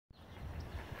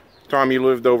Tom, you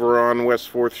lived over on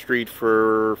West 4th Street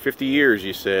for 50 years,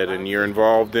 you said, and you're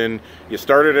involved in, you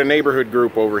started a neighborhood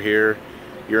group over here.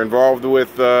 You're involved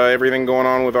with everything going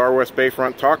on with our West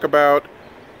Bayfront. Talk about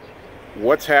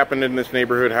what's happened in this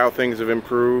neighborhood, how things have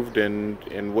improved,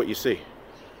 and what you see.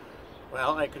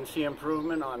 Well, I can see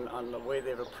improvement on the way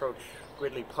they've approached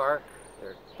Gridley Park.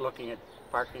 They're looking at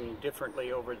parking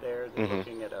differently over there. They're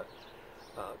looking at a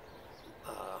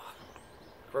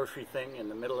grocery thing in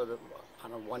the middle of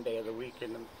on a one day of the week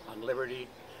on Liberty.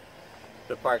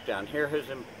 The park down here has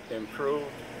improved.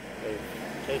 They've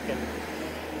taken,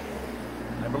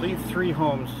 I believe, 3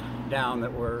 homes down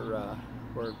that were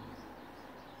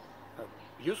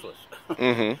useless.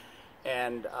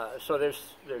 And so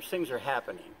there's things are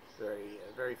happening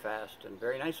very fast and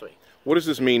very nicely. What does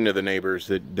this mean to the neighbors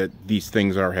that these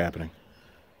things are happening?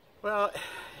 Well,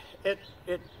 it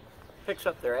picks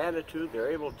up their attitude.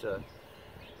 They're able to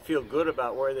feel good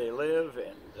about where they live,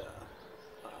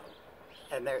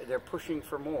 and they're pushing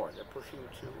for more. They're pushing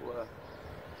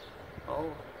to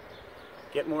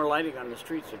get more lighting on the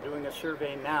streets. They're doing a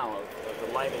survey now of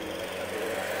the lighting of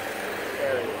the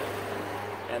area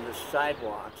and the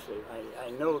sidewalks.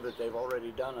 I know that they've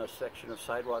already done a section of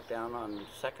sidewalk down on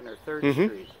 2nd or 3rd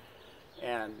Street,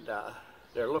 and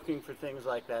they're looking for things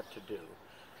like that to do.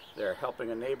 They're helping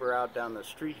a neighbor out down the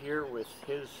street here with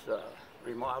his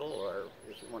remodel, or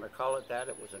if you want to call it that.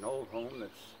 It was an old home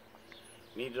that's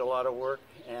needed a lot of work,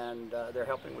 and they're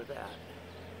helping with that.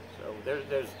 So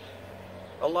there's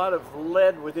a lot of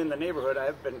lead within the neighborhood.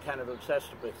 I've been kind of obsessed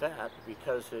with that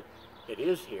because it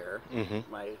is here.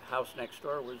 My house next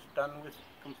door was done with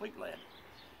complete lead.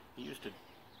 He used to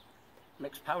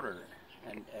mix powder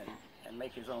and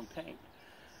make his own paint.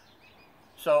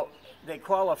 So they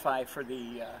qualify for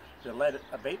the lead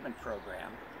abatement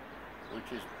program,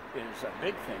 which is a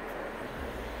big thing for them.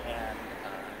 And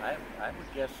I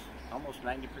would guess almost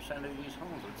 90% of these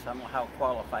homes would somehow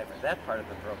qualify for that part of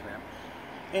the program.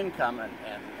 Income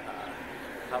and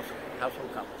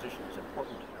household composition is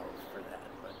important to know for that,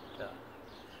 but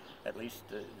at least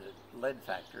the lead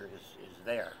factor is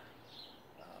there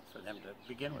for them to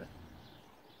begin with.